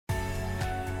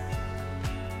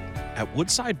At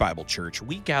Woodside Bible Church,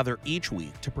 we gather each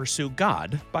week to pursue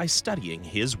God by studying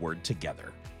His Word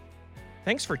together.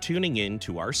 Thanks for tuning in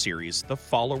to our series, The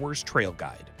Follower's Trail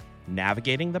Guide,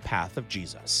 Navigating the Path of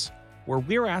Jesus, where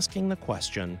we're asking the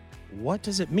question, what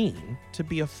does it mean to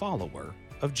be a follower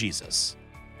of Jesus?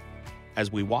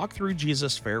 As we walk through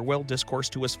Jesus' farewell discourse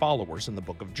to his followers in the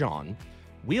book of John,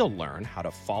 we'll learn how to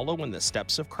follow in the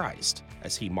steps of Christ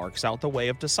as he marks out the way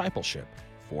of discipleship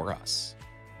for us.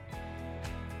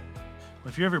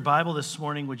 If you have your Bible this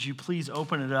morning, would you please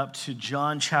open it up to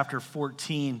John chapter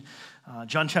 14.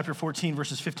 John chapter 14,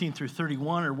 verses 15 through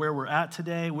 31 are where we're at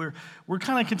today. We're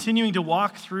kind of continuing to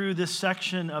walk through this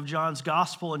section of John's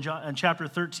gospel in chapter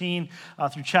 13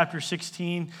 through chapter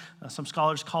 16. Some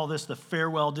scholars call this the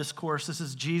farewell discourse. This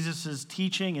is Jesus'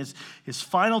 teaching, his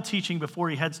final teaching before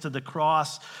he heads to the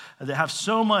cross, that have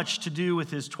so much to do with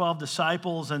his 12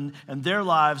 disciples and their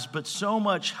lives, but so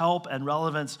much help and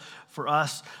relevance for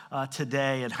us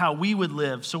today and how we would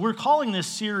live. So we're calling this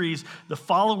series the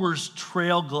Follower's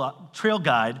Trail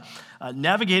Guide,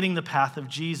 Navigating the Path of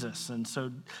Jesus. And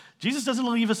so Jesus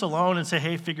doesn't leave us alone and say,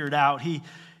 hey, figure it out. He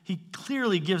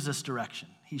clearly gives us direction.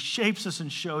 He shapes us and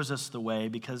shows us the way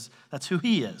because that's who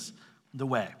he is, the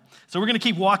way. So we're going to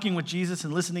keep walking with Jesus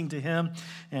and listening to him.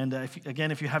 And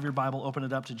if you have your Bible, open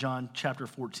it up to John chapter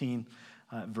 14,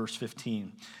 verse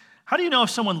 15. How do you know if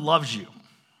someone loves you?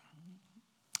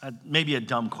 Maybe a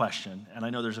dumb question, and I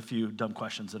know there's a few dumb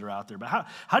questions that are out there, but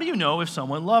how do you know if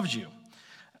someone loves you?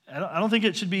 I don't think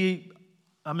it should be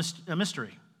a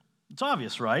mystery. It's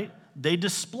obvious, right? They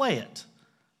display it.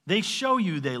 They show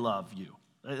you they love you.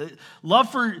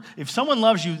 If someone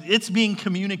loves you, it's being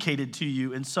communicated to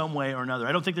you in some way or another.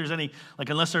 I don't think there's any,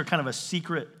 unless they're kind of a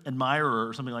secret admirer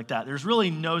or something like that, there's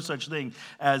really no such thing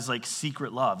as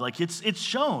secret love. It's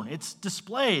shown, it's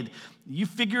displayed. You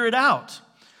figure it out.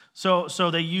 So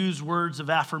they use words of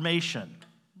affirmation.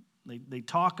 They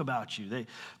talk about you. They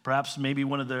perhaps maybe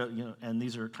one of the, and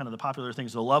these are kind of the popular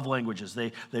things, the love languages.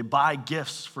 They buy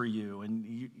gifts for you,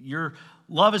 and your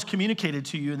love is communicated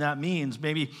to you, and that means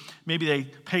maybe they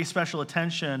pay special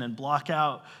attention and block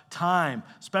out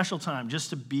special time,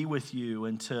 just to be with you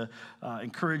and to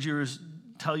encourage you,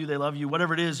 tell you they love you,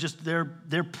 whatever it is. Just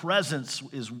their presence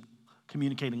is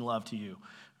communicating love to you.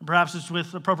 Perhaps it's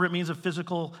with appropriate means of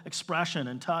physical expression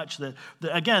and touch that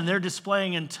again, they're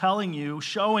displaying and telling you,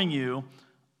 showing you,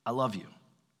 I love you.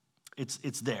 It's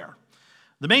there.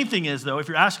 The main thing is, though, if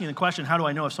you're asking the question, how do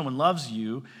I know if someone loves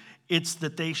you? It's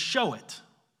that they show it.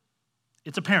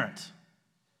 It's apparent.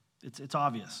 It's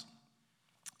obvious.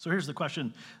 So here's the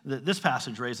question that this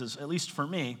passage raises, at least for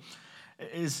me,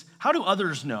 is how do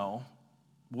others know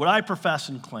what I profess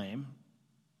and claim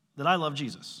that I love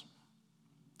Jesus?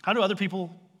 How do other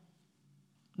people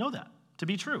know that to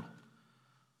be true?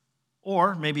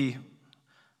 Or maybe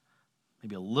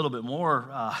a little bit more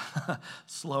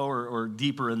slower or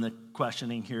deeper in the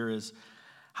questioning here is,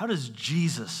 how does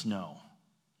Jesus know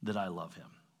that I love him?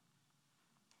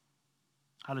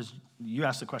 You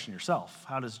ask the question yourself,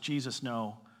 how does Jesus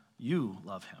know you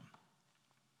love him?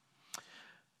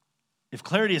 If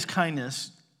clarity is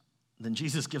kindness, then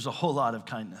Jesus gives a whole lot of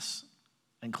kindness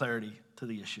and clarity to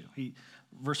the issue.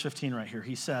 Verse 15 right here,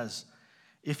 he says,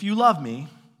 if you love me,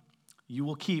 you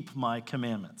will keep my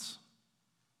commandments.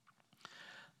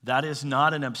 That is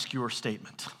not an obscure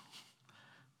statement.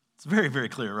 It's very, very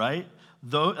clear, right?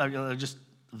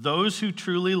 Those who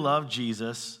truly love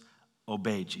Jesus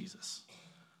obey Jesus.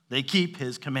 They keep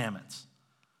his commandments.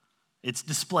 It's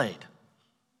displayed.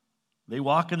 They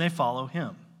walk and they follow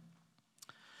him.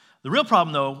 The real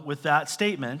problem, though, with that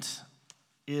statement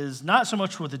is not so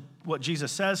much with what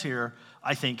Jesus says here.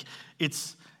 I think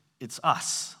it's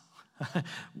us.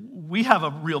 We have a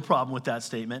real problem with that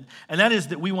statement, and that is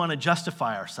that we want to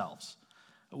justify ourselves.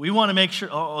 We want to make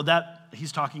sure, that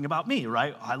he's talking about me,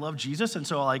 right? I love Jesus, and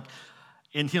so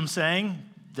in him saying,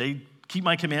 they keep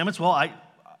my commandments, well, I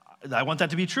want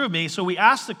that to be true of me. So we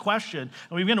ask the question,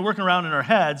 and we begin to work around in our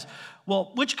heads,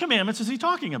 well, which commandments is he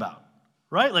talking about?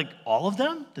 Right? All of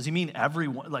them? Does he mean every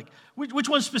one? Which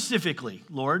one specifically,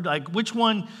 Lord? Which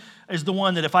one is the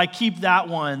one that if I keep that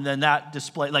one, then that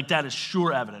display, that is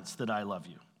sure evidence that I love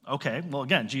you? Okay, well,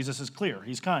 again, Jesus is clear.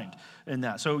 He's kind in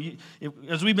that. So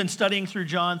as we've been studying through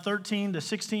John 13 to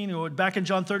 16, back in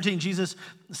John 13, Jesus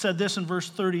said this in verse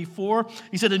 34.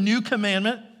 He said, a new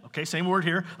commandment, okay, same word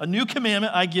here, a new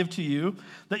commandment I give to you,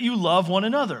 that you love one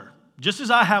another. Just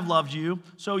as I have loved you,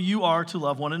 so you are to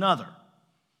love one another.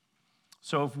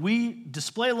 So if we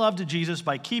display love to Jesus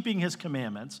by keeping his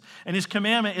commandments, and his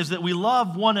commandment is that we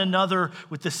love one another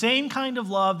with the same kind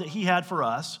of love that he had for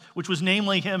us, which was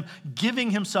namely him giving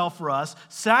himself for us,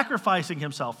 sacrificing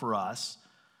himself for us,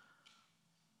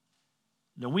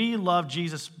 Now, we love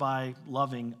Jesus by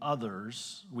loving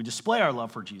others. We display our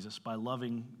love for Jesus by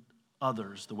loving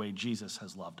others the way Jesus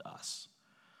has loved us.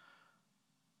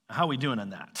 How are we doing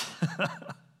on that?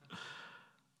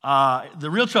 The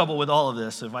real trouble with all of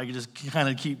this, if I could just kind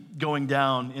of keep going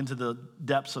down into the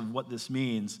depths of what this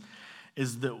means,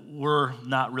 is that we're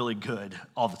not really good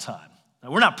all the time.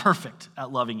 Now, we're not perfect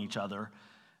at loving each other,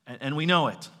 and we know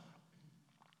it.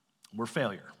 We're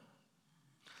failure.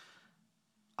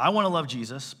 I want to love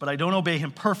Jesus, but I don't obey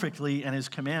him perfectly and his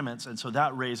commandments, and so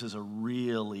that raises a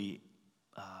really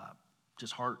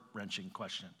just heart-wrenching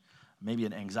question, maybe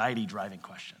an anxiety-driving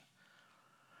question.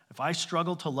 If I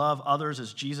struggle to love others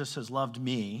as Jesus has loved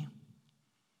me,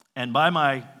 and by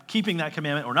my keeping that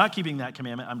commandment or not keeping that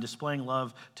commandment, I'm displaying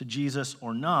love to Jesus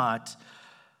or not,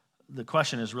 the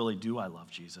question is really, do I love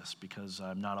Jesus? Because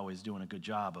I'm not always doing a good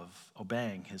job of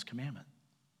obeying his commandment.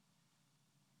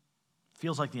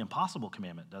 Feels like the impossible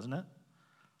commandment, doesn't it?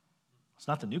 It's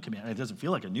not the new commandment. It doesn't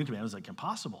feel like a new commandment. It's like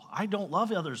impossible. I don't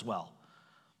love others well.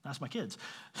 That's my kids.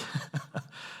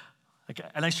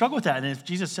 And I struggle with that. And if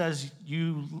Jesus says,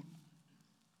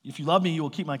 if you love me, you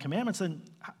will keep my commandments, then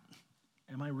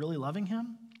am I really loving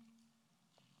him?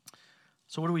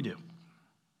 So what do we do?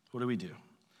 What do we do?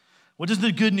 What does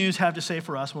the good news have to say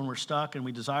for us when we're stuck and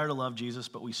we desire to love Jesus,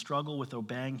 but we struggle with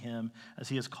obeying him as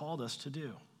he has called us to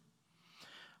do?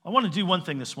 I want to do one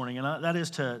thing this morning, and that is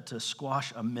to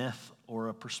squash a myth or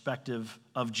a perspective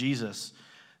of Jesus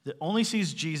that only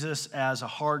sees Jesus as a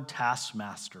hard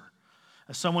taskmaster,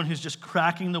 as someone who's just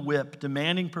cracking the whip,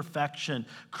 demanding perfection,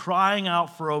 crying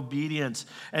out for obedience,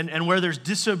 and where there's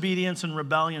disobedience and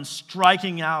rebellion,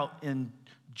 striking out in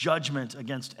judgment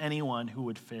against anyone who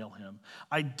would fail him.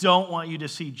 I don't want you to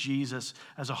see Jesus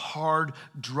as a hard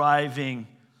driving,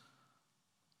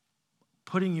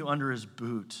 putting you under his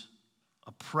boot,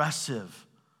 oppressive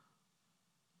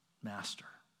master.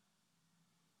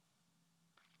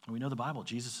 And we know the Bible.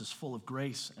 Jesus is full of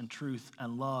grace and truth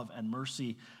and love and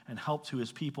mercy and help to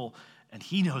his people, and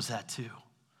he knows that too.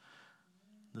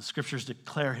 The scriptures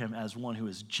declare him as one who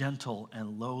is gentle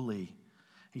and lowly.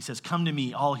 He says, "Come to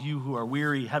me, all you who are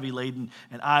weary, heavy laden,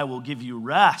 and I will give you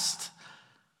rest.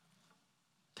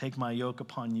 Take my yoke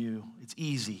upon you. It's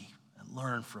easy, and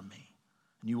learn from me,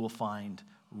 and you will find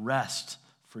rest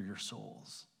for your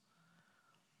souls."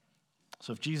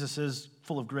 So if Jesus is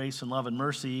full of grace and love and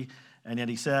mercy, and yet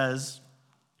he says,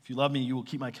 if you love me, you will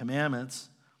keep my commandments,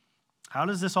 how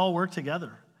does this all work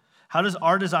together? How does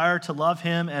our desire to love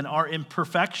him and our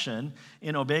imperfection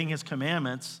in obeying his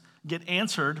commandments get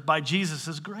answered by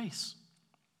Jesus' grace?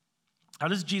 How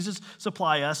does Jesus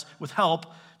supply us with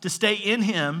help to stay in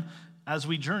him as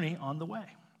we journey on the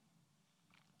way?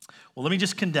 Well, let me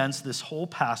just condense this whole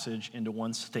passage into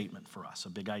one statement for us,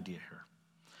 a big idea here.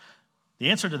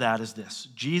 The answer to that is this: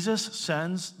 Jesus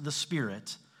sends the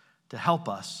Spirit to help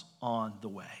us on the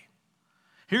way.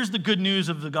 Here's the good news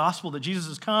of the gospel, that Jesus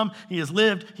has come, he has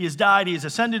lived, he has died, he has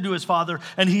ascended to his Father,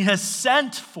 and he has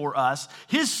sent for us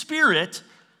his Spirit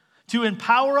to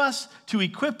empower us, to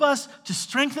equip us, to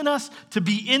strengthen us, to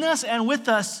be in us and with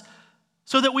us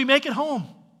so that we make it home.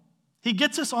 He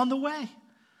gets us on the way.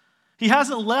 He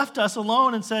hasn't left us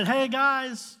alone and said, "Hey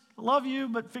guys, I love you,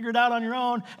 but figure it out on your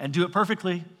own and do it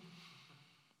perfectly."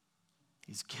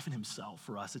 He's given himself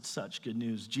for us. It's such good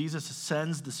news. Jesus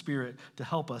sends the Spirit to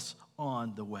help us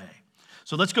on the way.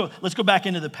 So let's go back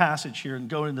into the passage here and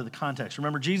go into the context.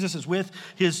 Remember, Jesus is with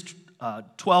his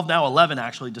 12, now 11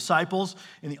 actually, disciples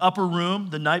in the upper room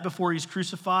the night before he's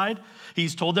crucified.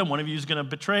 He's told them, one of you is going to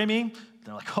betray me.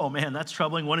 They're like, "Oh man, that's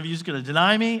troubling. One of you is going to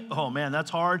deny me. Oh man,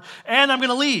 that's hard. And I'm going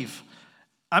to leave.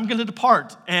 I'm going to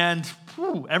depart." And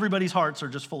everybody's hearts are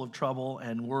just full of trouble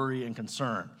and worry and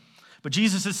concern. But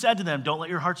Jesus has said to them, "Don't let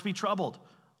your hearts be troubled.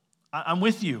 I'm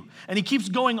with you." And he keeps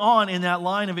going on in that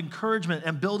line of encouragement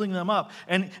and building them up.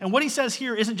 And what he says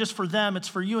here isn't just for them, it's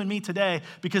for you and me today,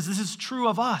 because this is true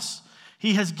of us.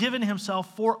 He has given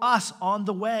himself for us on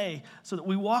the way so that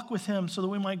we walk with him, so that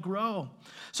we might grow.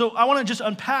 So I want to just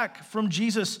unpack from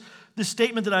Jesus this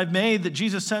statement that I've made, that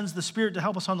Jesus sends the Spirit to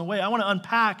help us on the way. I want to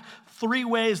unpack 3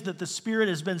 ways that the Spirit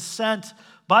has been sent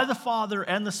by the Father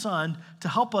and the Son to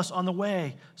help us on the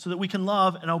way so that we can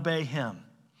love and obey him.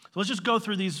 So let's just go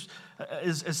through these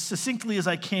as succinctly as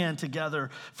I can together.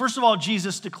 First of all,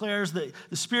 Jesus declares that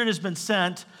the Spirit has been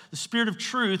sent, the Spirit of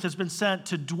truth has been sent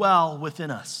to dwell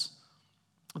within us.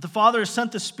 But the Father has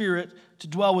sent the Spirit to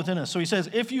dwell within us. So he says,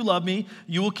 "If you love me,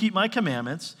 you will keep my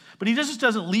commandments." But he just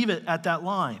doesn't leave it at that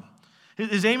line.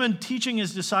 His aim in teaching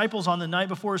his disciples on the night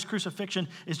before his crucifixion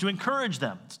is to encourage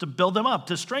them, it's to build them up,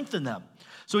 to strengthen them.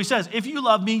 So he says, "If you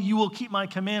love me, you will keep my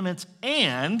commandments,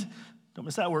 and don't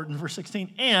miss that word in verse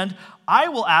 16, and I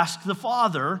will ask the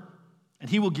Father, and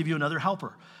he will give you another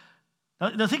helper.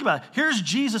 Now think about it. Here's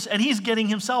Jesus, and he's getting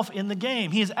himself in the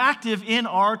game. He is active in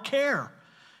our care.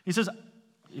 He says,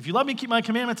 if you let me keep my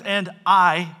commandments, and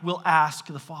I will ask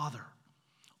the Father.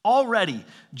 Already,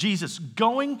 Jesus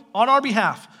going on our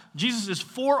behalf. Jesus is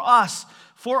for us,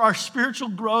 for our spiritual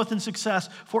growth and success,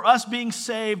 for us being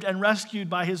saved and rescued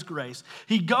by his grace.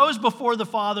 He goes before the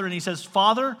Father and he says,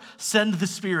 Father, send the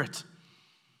Spirit.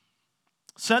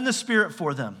 Send the Spirit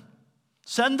for them.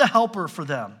 Send the helper for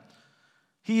them.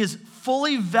 He is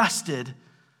fully vested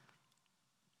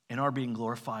in our being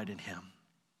glorified in him.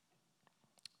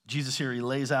 Jesus here, he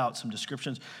lays out some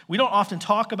descriptions. We don't often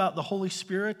talk about the Holy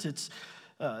Spirit.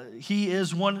 He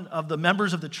is one of the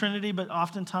members of the Trinity, but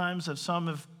oftentimes some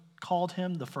have called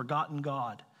him the forgotten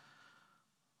God.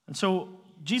 And so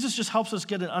Jesus just helps us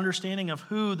get an understanding of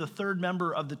who the third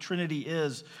member of the Trinity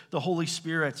is, the Holy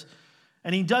Spirit.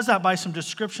 And he does that by some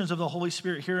descriptions of the Holy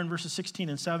Spirit here in verses 16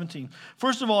 and 17.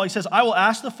 First of all, he says, I will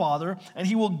ask the Father, and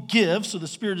he will give, so the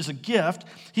Spirit is a gift,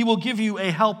 he will give you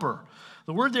a helper.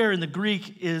 The word there in the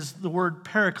Greek is the word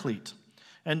paraclete.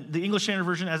 And the English Standard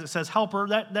Version, as it says helper,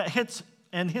 that hits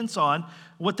and hints on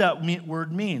what that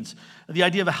word means. The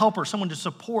idea of a helper, someone to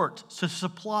support, to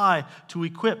supply, to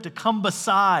equip, to come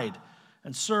beside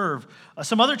and serve.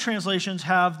 Some other translations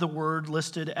have the word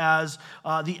listed as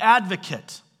the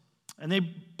advocate. And they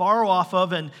borrow off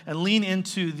of and lean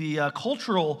into the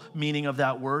cultural meaning of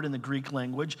that word in the Greek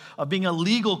language of being a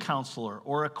legal counselor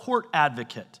or a court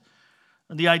advocate.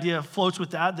 And the idea floats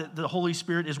with that the Holy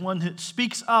Spirit is one who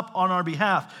speaks up on our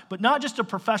behalf, but not just a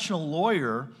professional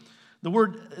lawyer. The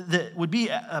word that would be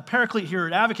a paraclete here,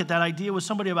 an advocate, that idea was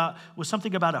something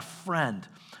about a friend,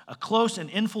 a close and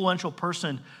influential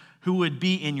person who would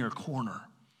be in your corner,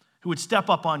 who would step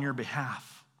up on your behalf.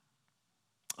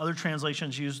 Other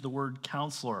translations use the word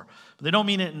counselor, but they don't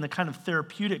mean it in the kind of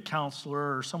therapeutic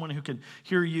counselor or someone who can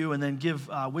hear you and then give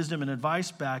wisdom and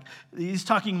advice back. He's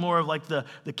talking more of like the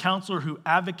counselor who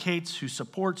advocates, who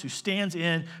supports, who stands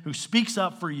in, who speaks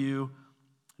up for you,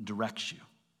 and directs you.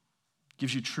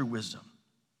 Gives you true wisdom.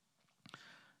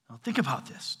 Now think about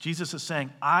this. Jesus is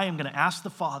saying, I am going to ask the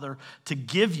Father to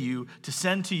give you, to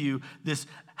send to you this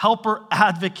helper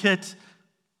advocate,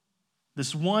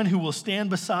 this one who will stand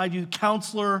beside you,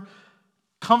 counselor,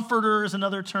 comforter is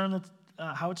another term that's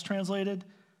how it's translated,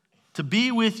 to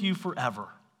be with you forever.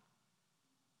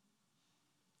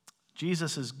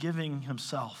 Jesus is giving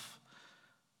himself.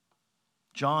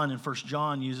 John in 1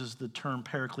 John uses the term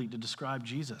paraclete to describe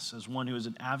Jesus as one who is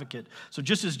an advocate. So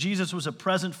just as Jesus was a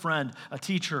present friend, a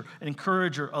teacher, an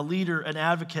encourager, a leader, an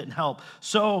advocate, and help,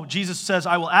 so Jesus says,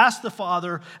 I will ask the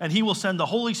Father, and he will send the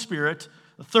Holy Spirit,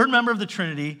 the third member of the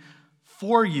Trinity,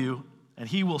 for you, and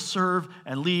he will serve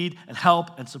and lead and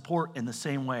help and support in the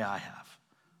same way I have.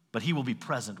 But he will be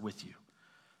present with you.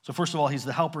 So first of all, he's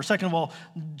the helper. Second of all,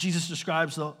 Jesus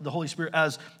describes the Holy Spirit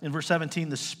as, in verse 17,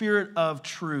 the Spirit of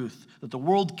truth that the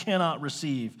world cannot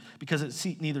receive because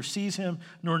it neither sees him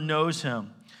nor knows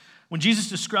him. When Jesus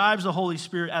describes the Holy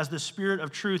Spirit as the Spirit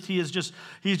of truth, he's just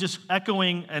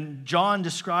echoing, and John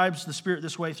describes the Spirit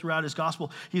this way throughout his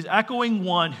gospel. He's echoing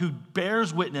one who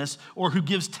bears witness or who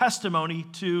gives testimony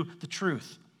to the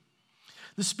truth.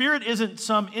 The Spirit isn't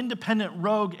some independent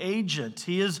rogue agent.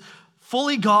 He is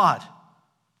fully God.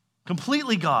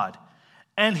 Completely God.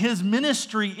 And his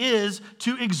ministry is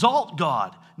to exalt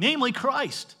God, namely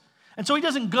Christ. And so he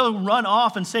doesn't go run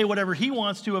off and say whatever he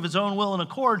wants to of his own will and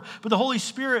accord, but the Holy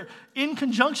Spirit, in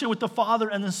conjunction with the Father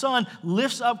and the Son,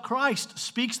 lifts up Christ,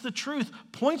 speaks the truth,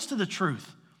 points to the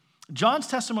truth. John's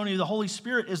testimony of the Holy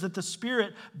Spirit is that the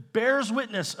Spirit bears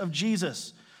witness of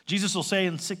Jesus. Jesus will say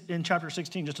in chapter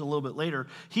 16, just a little bit later,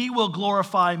 he will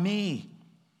glorify me.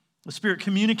 The Spirit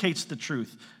communicates the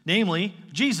truth, namely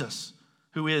Jesus,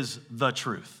 who is the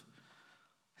truth.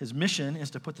 His mission is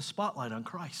to put the spotlight on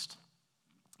Christ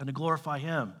and to glorify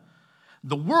him.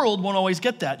 The world won't always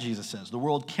get that, Jesus says. The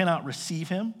world cannot receive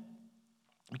him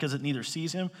because it neither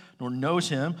sees him nor knows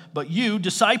him. But you,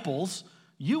 disciples,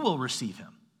 you will receive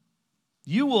him.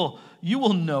 You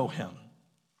will know him.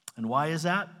 And why is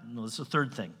that? No, this is the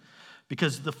third thing.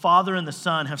 Because the Father and the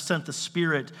Son have sent the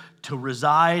Spirit to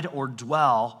reside or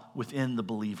dwell within the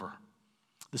believer.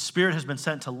 The Spirit has been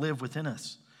sent to live within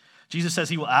us. Jesus says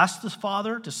he will ask the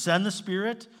Father to send the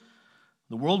Spirit.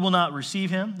 The world will not receive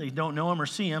him. They don't know him or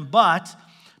see him. But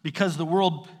because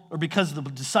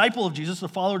the disciple of Jesus, the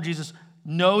follower of Jesus,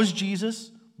 knows Jesus,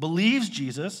 believes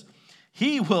Jesus,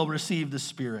 he will receive the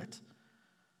Spirit.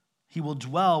 He will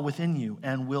dwell within you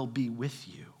and will be with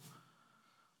you.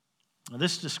 Now,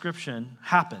 this description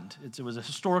happened. It was a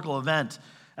historical event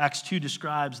Acts 2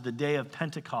 describes the day of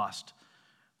Pentecost.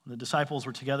 The disciples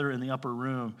were together in the upper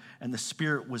room, and the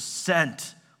Spirit was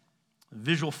sent, a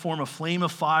visual form of flame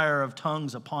of fire of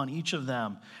tongues upon each of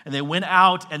them. And they went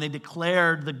out and they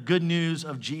declared the good news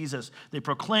of Jesus. They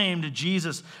proclaimed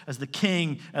Jesus as the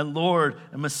King and Lord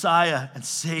and Messiah and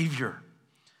Savior.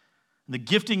 And the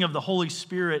gifting of the Holy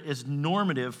Spirit is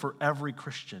normative for every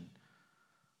Christian.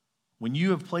 When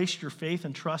you have placed your faith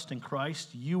and trust in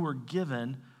Christ, you were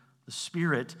given the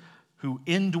Spirit who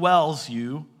indwells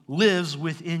you, lives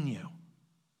within you,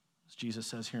 as Jesus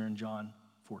says here in John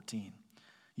 14.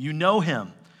 You know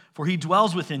him, for he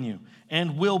dwells within you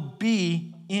and will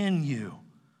be in you.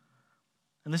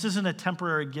 And this isn't a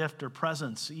temporary gift or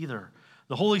presence either.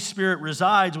 The Holy Spirit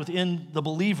resides within the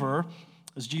believer,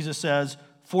 as Jesus says,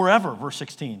 forever, verse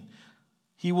 16.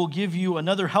 He will give you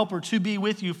another helper to be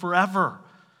with you forever.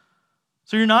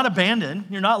 So you're not abandoned.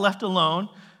 You're not left alone.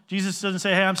 Jesus doesn't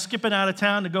say, hey, I'm skipping out of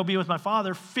town to go be with my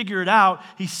Father. Figure it out.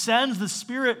 He sends the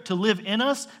Spirit to live in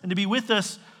us and to be with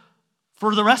us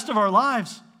for the rest of our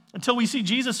lives until we see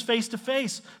Jesus face to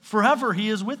face. Forever, he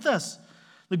is with us.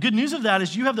 The good news of that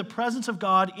is you have the presence of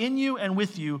God in you and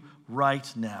with you right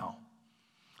now.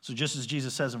 So just as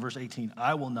Jesus says in verse 18,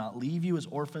 I will not leave you as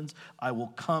orphans. I will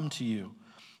come to you.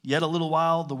 Yet a little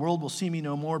while, the world will see me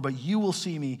no more, but you will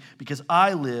see me because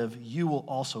I live, you will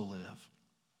also live.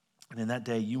 And in that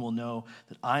day, you will know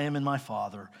that I am in my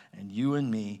Father, and you in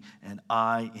me, and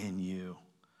I in you.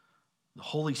 The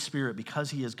Holy Spirit, because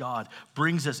he is God,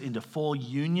 brings us into full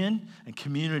union and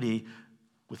community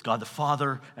with God the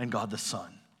Father and God the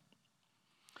Son.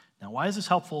 Now, why is this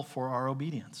helpful for our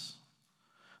obedience?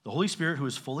 The Holy Spirit, who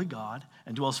is fully God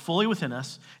and dwells fully within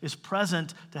us, is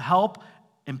present to help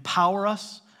empower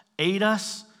us, aid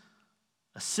us,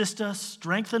 assist us,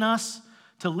 strengthen us,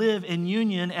 to live in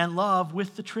union and love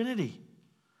with the Trinity.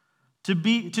 To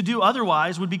do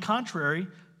otherwise would be contrary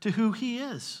to who he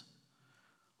is.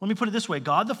 Let me put it this way.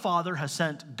 God the Father has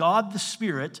sent God the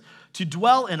Spirit to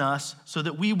dwell in us so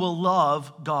that we will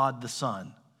love God the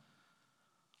Son.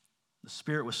 The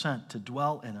Spirit was sent to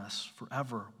dwell in us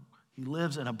forever. He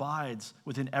lives and abides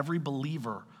within every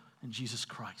believer in Jesus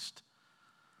Christ.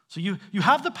 So you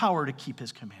have the power to keep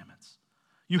his commandments.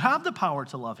 You have the power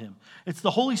to love him. It's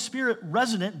the Holy Spirit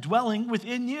resident dwelling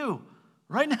within you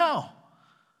right now.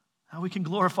 How we can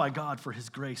glorify God for his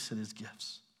grace and his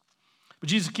gifts. But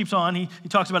Jesus keeps on. He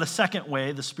talks about a second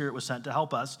way the Spirit was sent to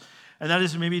help us, and that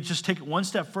is maybe just take it one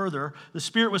step further. The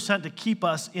Spirit was sent to keep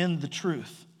us in the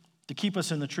truth. To keep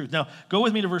us in the truth. Now, go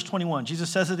with me to verse 21. Jesus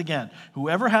says it again.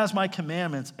 Whoever has my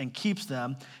commandments and keeps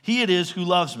them, he it is who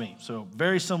loves me. So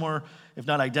very similar, if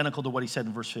not identical to what he said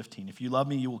in verse 15. If you love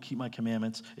me, you will keep my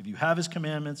commandments. If you have his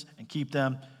commandments and keep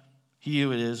them, he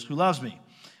it is who loves me.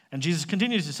 And Jesus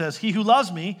continues, he says, he who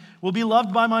loves me will be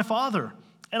loved by my Father,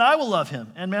 and I will love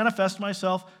him and manifest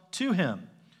myself to him.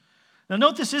 Now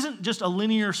note, this isn't just a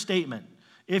linear statement.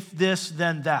 If this,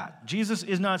 then that. Jesus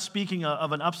is not speaking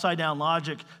of an upside-down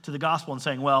logic to the gospel and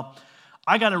saying, well,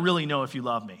 I got to really know if you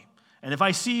love me. And if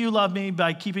I see you love me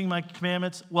by keeping my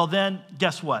commandments, well then,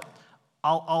 guess what?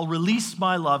 I'll release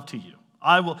my love to you.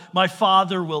 My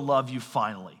Father will love you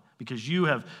finally because you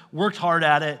have worked hard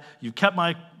at it, you've kept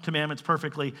my commandments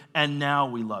perfectly, and now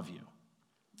we love you.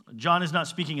 John is not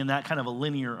speaking in that kind of a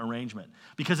linear arrangement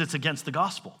because it's against the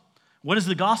gospel. What is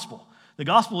the gospel? The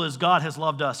gospel is God has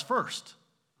loved us first.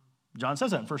 John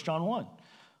says that in 1 John 1.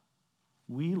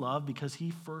 We love because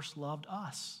he first loved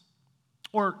us.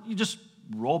 Or you just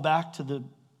roll back to the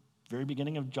very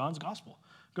beginning of John's gospel.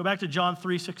 Go back to John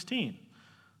 3:16.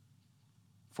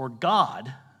 For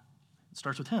God, it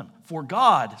starts with him. For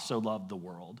God so loved the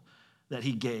world that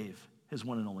he gave his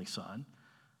one and only Son,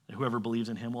 that whoever believes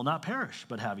in him will not perish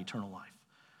but have eternal life.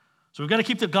 So we've got to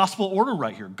keep the gospel order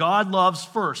right here. God loves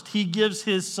first. He gives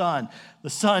his Son. The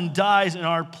Son dies in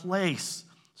our place,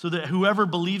 so that whoever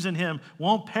believes in him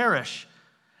won't perish.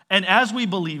 And as we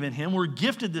believe in him, we're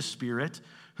gifted the Spirit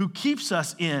who keeps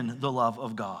us in the love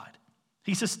of God.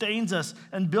 He sustains us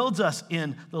and builds us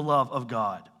in the love of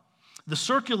God. This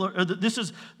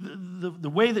is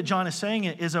the way that John is saying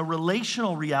it is a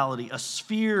relational reality, a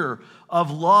sphere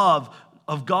of love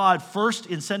of God first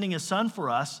in sending his Son for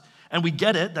us. And we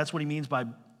get it. That's what he means by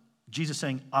Jesus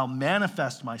saying, I'll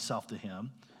manifest myself to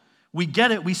him. We get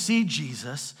it. We see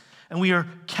Jesus. And we are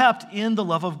kept in the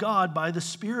love of God by the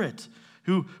Spirit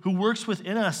who works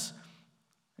within us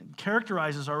and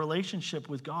characterizes our relationship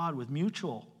with God with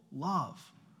mutual love.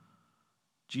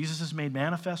 Jesus is made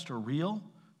manifest or real.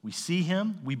 We see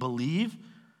him, we believe,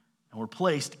 and we're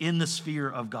placed in the sphere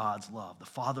of God's love. The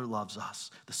Father loves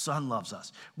us. The Son loves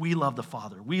us. We love the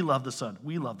Father. We love the Son.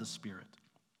 We love the Spirit.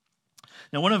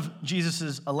 Now, one of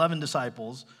Jesus' 11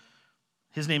 disciples,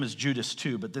 his name is Judas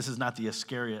too, but this is not the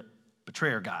Iscariot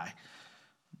betrayer guy.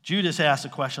 Judas asked the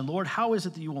question, Lord, how is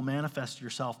it that you will manifest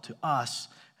yourself to us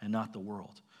and not the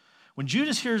world? When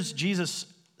Judas hears Jesus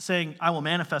saying, I will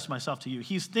manifest myself to you,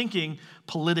 he's thinking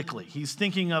politically. He's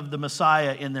thinking of the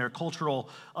Messiah in their cultural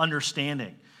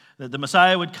understanding. That the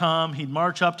Messiah would come, he'd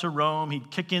march up to Rome, he'd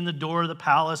kick in the door of the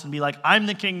palace and be like, I'm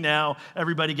the king now,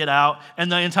 everybody get out.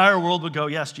 And the entire world would go,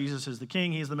 yes, Jesus is the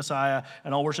king, he's the Messiah,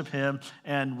 and I'll worship him.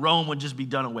 And Rome would just be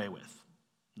done away with.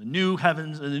 The new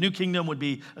heavens, the new kingdom would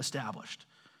be established.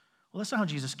 Well, that's not how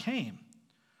Jesus came.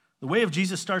 The way of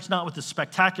Jesus starts not with the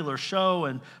spectacular show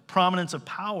and prominence of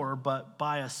power, but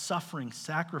by a suffering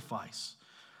sacrifice,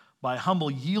 by a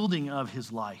humble yielding of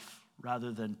his life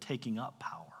rather than taking up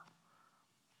power.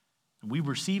 And we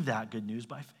receive that good news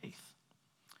by faith.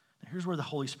 Now, here's where the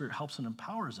Holy Spirit helps and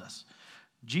empowers us.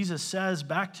 Jesus says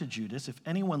back to Judas, if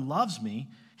anyone loves me,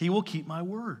 he will keep my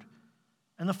word.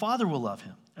 And the Father will love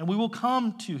him. And we will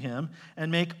come to him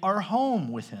and make our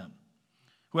home with him.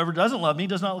 Whoever doesn't love me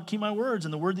does not keep my words.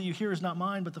 And the word that you hear is not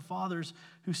mine, but the Father's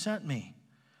who sent me.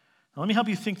 Now, let me help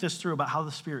you think this through about how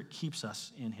the Spirit keeps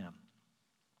us in him.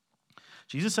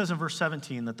 Jesus says in verse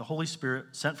 17 that the Holy Spirit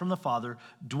sent from the Father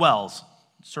dwells.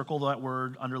 Circle that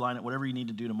word, underline it, whatever you need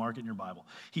to do to mark it in your Bible.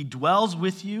 He dwells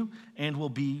with you and will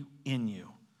be in you.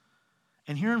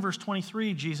 And here in verse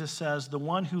 23, Jesus says, the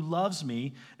one who loves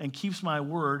me and keeps my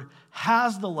word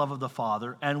has the love of the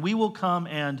Father, and we will come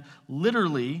and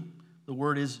literally, the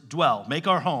word is dwell, make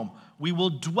our home. We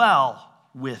will dwell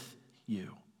with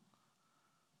you.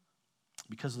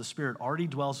 Because the Spirit already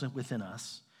dwells within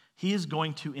us, he is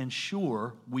going to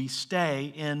ensure we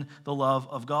stay in the love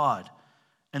of God,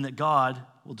 and that God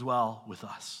will dwell with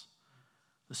us.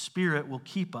 The Spirit will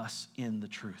keep us in the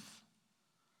truth.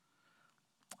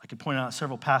 I could point out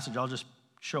several passages. I'll just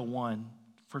show one.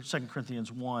 For 2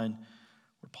 Corinthians 1,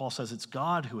 where Paul says it's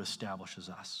God who establishes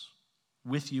us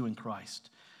with you in Christ.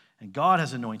 And God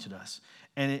has anointed us.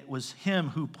 And it was him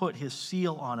who put his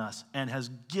seal on us and has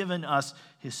given us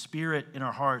his Spirit in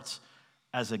our hearts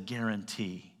as a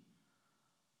guarantee,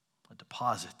 a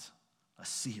deposit, a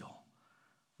seal.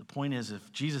 The point is,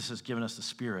 if Jesus has given us the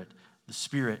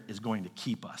Spirit is going to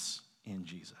keep us in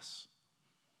Jesus.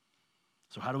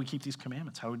 So how do we keep these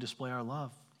commandments? How do we display our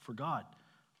love for God?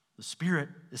 The Spirit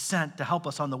is sent to help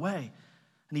us on the way.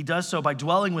 And he does so by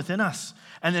dwelling within us.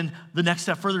 And then the next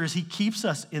step further is he keeps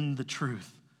us in the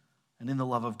truth and in the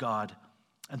love of God.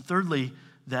 And thirdly,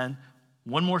 then,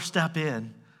 one more step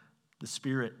in, the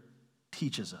Spirit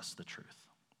teaches us the truth.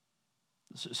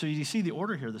 So you see the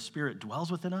order here. The Spirit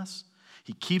dwells within us.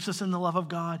 He keeps us in the love of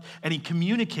God, and he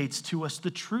communicates to us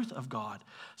the truth of God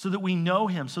so that we know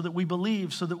him, so that we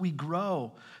believe, so that we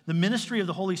grow. The ministry of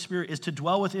the Holy Spirit is to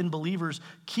dwell within believers,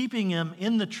 keeping them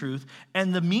in the truth,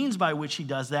 and the means by which he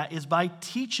does that is by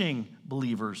teaching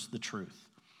believers the truth.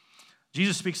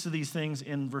 Jesus speaks to these things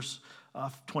in verse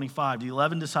 25, the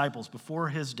 11 disciples before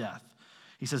his death.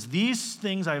 He says, these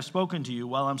things I have spoken to you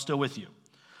while I'm still with you.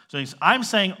 So I'm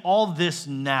saying all this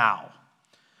now.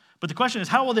 But the question is,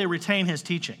 how will they retain his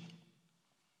teaching?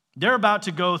 They're about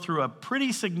to go through a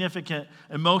pretty significant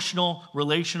emotional,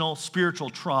 relational,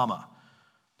 spiritual trauma.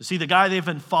 To see the guy they've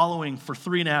been following for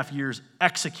 3.5 years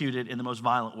executed in the most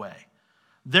violent way.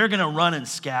 They're going to run and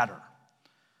scatter.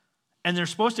 And they're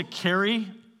supposed to carry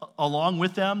along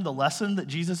with them the lesson that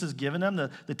Jesus has given them,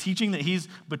 the teaching that he's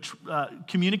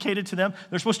communicated to them.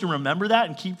 They're supposed to remember that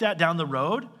and keep that down the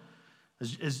road.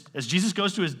 As Jesus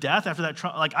goes to his death after that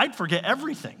trauma, like I'd forget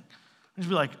everything. I'd just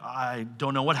be like, I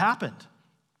don't know what happened.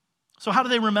 So how do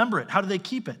they remember it? How do they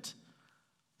keep it?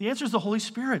 The answer is the Holy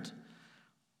Spirit.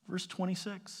 Verse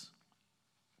 26.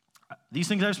 These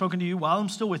things I have spoken to you while I'm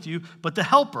still with you, but the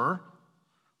Helper,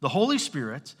 the Holy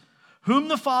Spirit, whom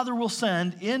the Father will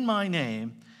send in my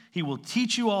name, he will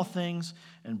teach you all things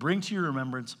and bring to your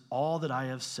remembrance all that I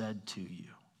have said to you.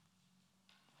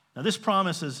 Now this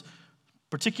promise is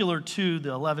particular to the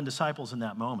 11 disciples in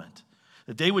that moment,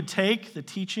 that they would take the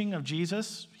teaching of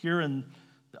Jesus here in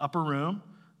the upper room,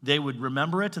 they would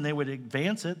remember it and they would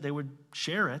advance it, they would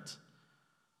share it,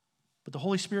 but the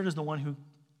Holy Spirit is the one who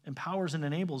empowers and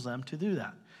enables them to do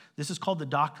that. This is called the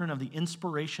doctrine of the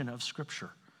inspiration of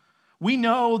Scripture. We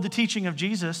know the teaching of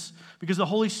Jesus because the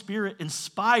Holy Spirit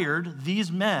inspired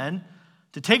these men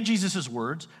to take Jesus'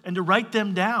 words and to write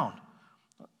them down.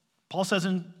 Paul says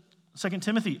in 2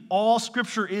 Timothy, all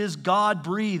Scripture is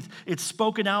God-breathed. It's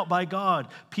spoken out by God.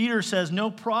 Peter says, no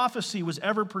prophecy was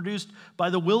ever produced by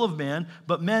the will of man,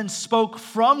 but men spoke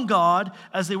from God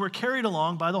as they were carried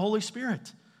along by the Holy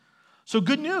Spirit. So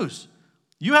good news.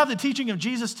 You have the teaching of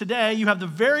Jesus today. You have the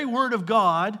very word of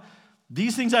God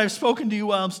These things I have spoken to you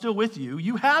while I'm still with you.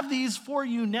 You have these for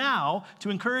you now to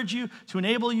encourage you, to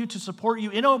enable you, to support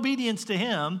you in obedience to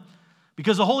him,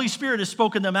 because the Holy Spirit has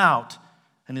spoken them out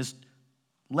and has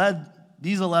led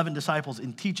these 11 disciples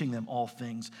in teaching them all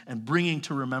things and bringing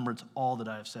to remembrance all that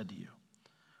I have said to you.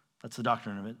 That's the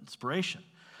doctrine of inspiration.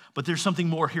 But there's something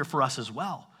more here for us as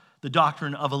well, the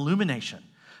doctrine of illumination.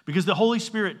 Because the Holy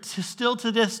Spirit still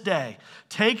to this day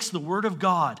takes the Word of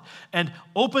God and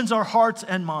opens our hearts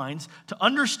and minds to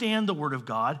understand the Word of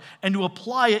God and to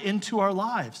apply it into our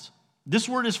lives. This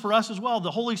word is for us as well. The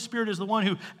Holy Spirit is the one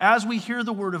who, as we hear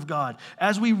the Word of God,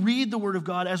 as we read the Word of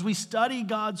God, as we study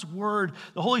God's Word,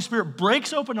 the Holy Spirit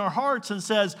breaks open our hearts and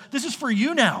says, this is for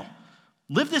you now.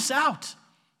 Live this out.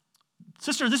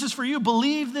 Sister, this is for you.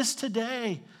 Believe this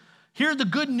today. Hear the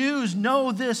good news,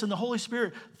 know this, and the Holy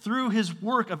Spirit, through his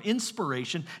work of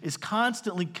inspiration, is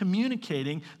constantly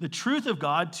communicating the truth of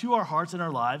God to our hearts and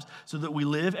our lives so that we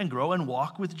live and grow and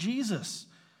walk with Jesus.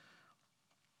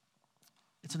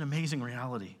 It's an amazing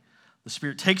reality. The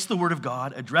Spirit takes the Word of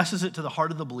God, addresses it to the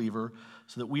heart of the believer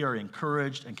so that we are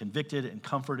encouraged and convicted and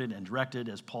comforted and directed.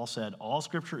 As Paul said, all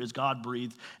Scripture is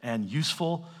God-breathed and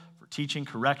useful for teaching,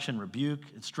 correction, rebuke,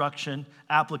 instruction,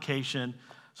 application,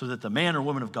 so that the man or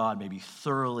woman of God may be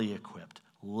thoroughly equipped,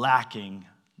 lacking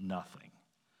nothing.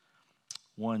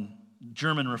 One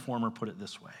German reformer put it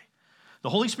this way: the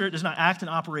Holy Spirit does not act and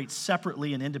operate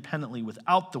separately and independently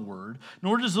without the Word,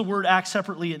 nor does the Word act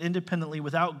separately and independently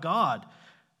without God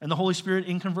and the Holy Spirit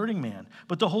in converting man.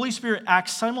 But the Holy Spirit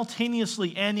acts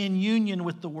simultaneously and in union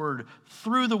with the Word,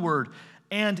 through the Word,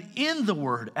 and in the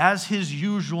Word as his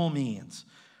usual means.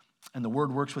 And the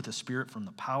Word works with the Spirit from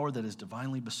the power that is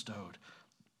divinely bestowed.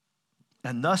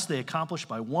 And thus they accomplish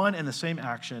by one and the same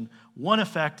action, one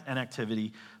effect and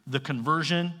activity, the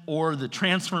conversion or the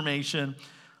transformation,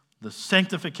 the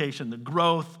sanctification, the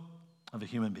growth of a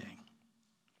human being.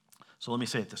 So let me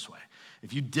say it this way.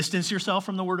 If you distance yourself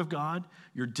from the Word of God,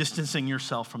 you're distancing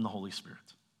yourself from the Holy Spirit.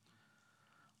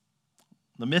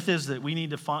 The myth is that we need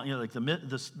to find,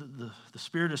 the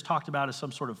Spirit is talked about as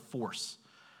some sort of force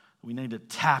we need to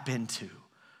tap into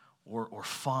or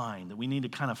find, that we need to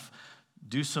kind of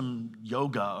do some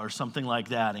yoga or something like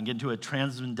that and get into a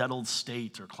transcendental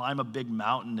state or climb a big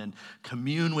mountain and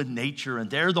commune with nature,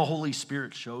 and there the Holy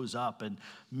Spirit shows up and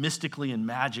mystically and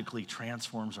magically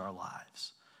transforms our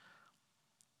lives.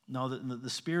 No, the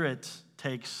Spirit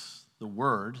takes the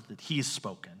word that he's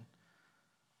spoken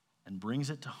and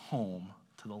brings it to home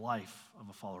to the life of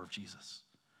a follower of Jesus.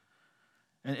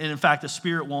 And in fact, the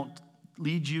Spirit won't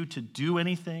lead you to do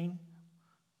anything,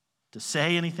 to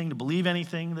say anything, to believe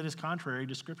anything that is contrary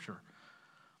to Scripture.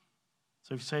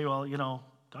 So if you say, well,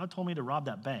 God told me to rob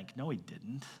that bank. No, he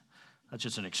didn't. That's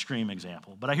just an extreme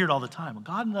example. But I hear it all the time. Well,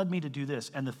 God led me to do this,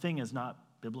 and the thing is not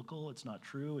biblical. It's not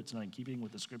true. It's not in keeping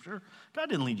with the Scripture. God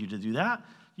didn't lead you to do that.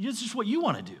 It's just what you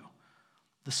want to do.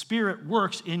 The Spirit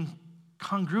works in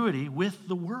congruity with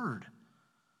the Word.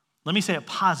 Let me say it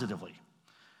positively.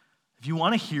 If you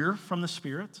want to hear from the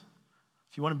Spirit,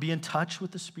 if you want to be in touch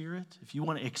with the Spirit, if you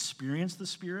want to experience the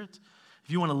Spirit, if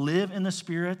you want to live in the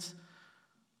Spirit,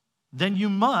 then you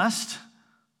must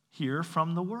hear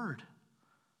from the Word.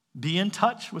 Be in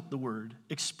touch with the Word.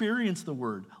 Experience the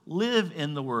Word. Live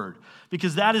in the Word.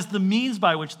 Because that is the means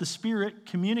by which the Spirit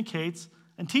communicates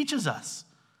and teaches us.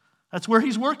 That's where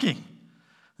he's working.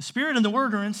 The Spirit and the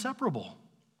Word are inseparable.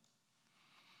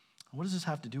 What does this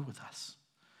have to do with us?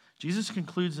 Jesus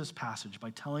concludes this passage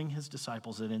by telling his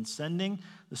disciples that in sending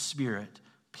the Spirit,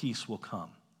 peace will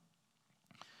come.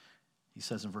 He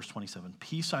says in verse 27,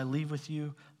 "Peace I leave with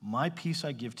you, my peace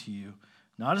I give to you.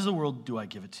 Not as the world do I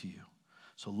give it to you.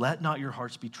 So let not your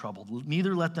hearts be troubled,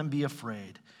 neither let them be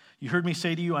afraid. You heard me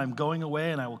say to you, I am going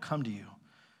away and I will come to you.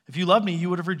 If you loved me, you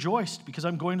would have rejoiced because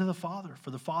I'm going to the Father, for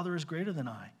the Father is greater than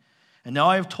I. And now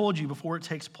I have told you before it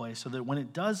takes place, so that when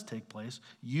it does take place,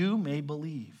 you may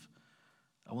believe.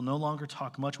 I will no longer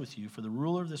talk much with you, for the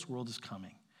ruler of this world is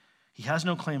coming. He has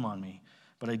no claim on me,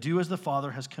 but I do as the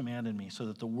Father has commanded me, so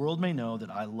that the world may know that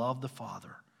I love the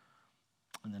Father."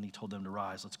 And then he told them to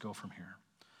rise. Let's go from here.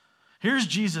 Here's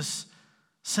Jesus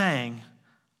saying,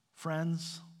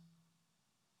 friends,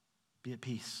 be at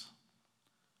peace.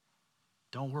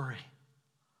 Don't worry.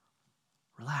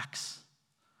 Relax.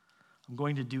 I'm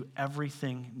going to do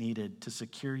everything needed to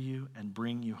secure you and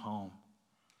bring you home.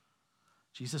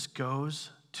 Jesus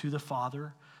goes to the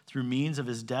Father through means of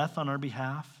his death on our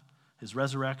behalf, his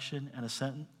resurrection and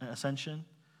ascension.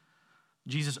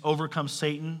 Jesus overcomes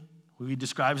Satan, who he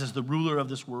describes as the ruler of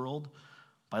this world,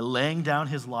 by laying down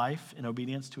his life in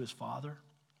obedience to his Father.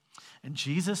 And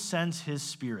Jesus sends his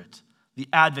Spirit, the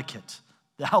advocate,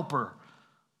 the helper,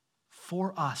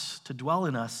 for us, to dwell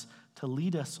in us, to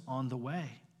lead us on the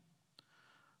way.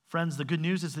 Friends, the good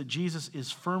news is that Jesus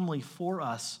is firmly for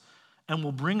us and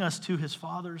will bring us to his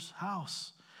Father's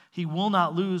house. He will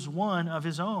not lose one of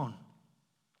his own.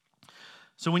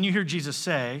 So when you hear Jesus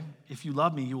say, if you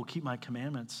love me, you will keep my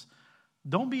commandments,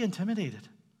 don't be intimidated.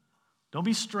 Don't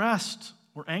be stressed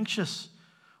or anxious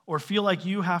or feel like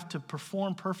you have to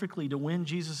perform perfectly to win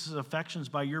Jesus' affections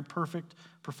by your perfect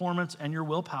performance and your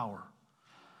willpower.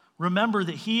 Remember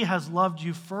that he has loved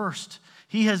you first.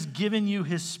 He has given you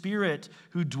his Spirit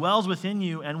who dwells within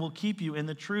you and will keep you in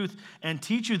the truth and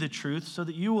teach you the truth so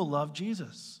that you will love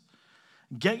Jesus.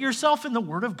 Get yourself in the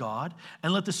Word of God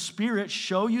and let the Spirit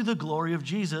show you the glory of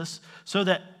Jesus so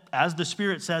that, as the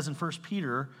Spirit says in 1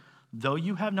 Peter, though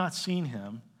you have not seen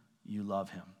him, you love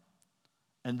him.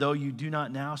 And though you do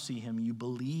not now see him, you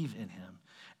believe in him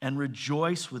and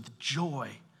rejoice with joy.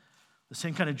 The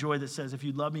same kind of joy that says, if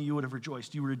you love me, you would have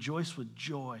rejoiced. You rejoice with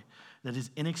joy that is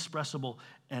inexpressible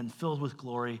and filled with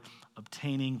glory,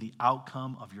 obtaining the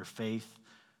outcome of your faith,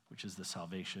 which is the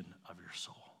salvation of your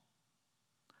soul.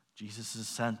 Jesus has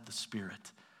sent the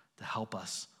Spirit to help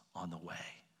us on the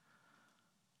way.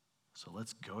 So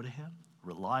let's go to him,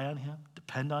 rely on him,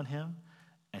 depend on him,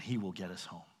 and he will get us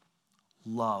home.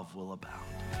 Love will abound.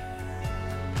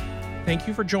 Thank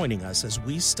you for joining us as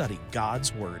we study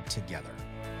God's Word together.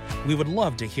 We would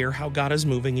love to hear how God is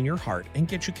moving in your heart and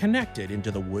get you connected into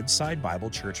the Woodside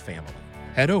Bible Church family.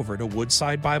 Head over to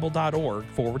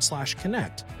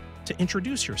woodsidebible.org/connect to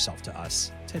introduce yourself to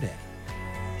us today.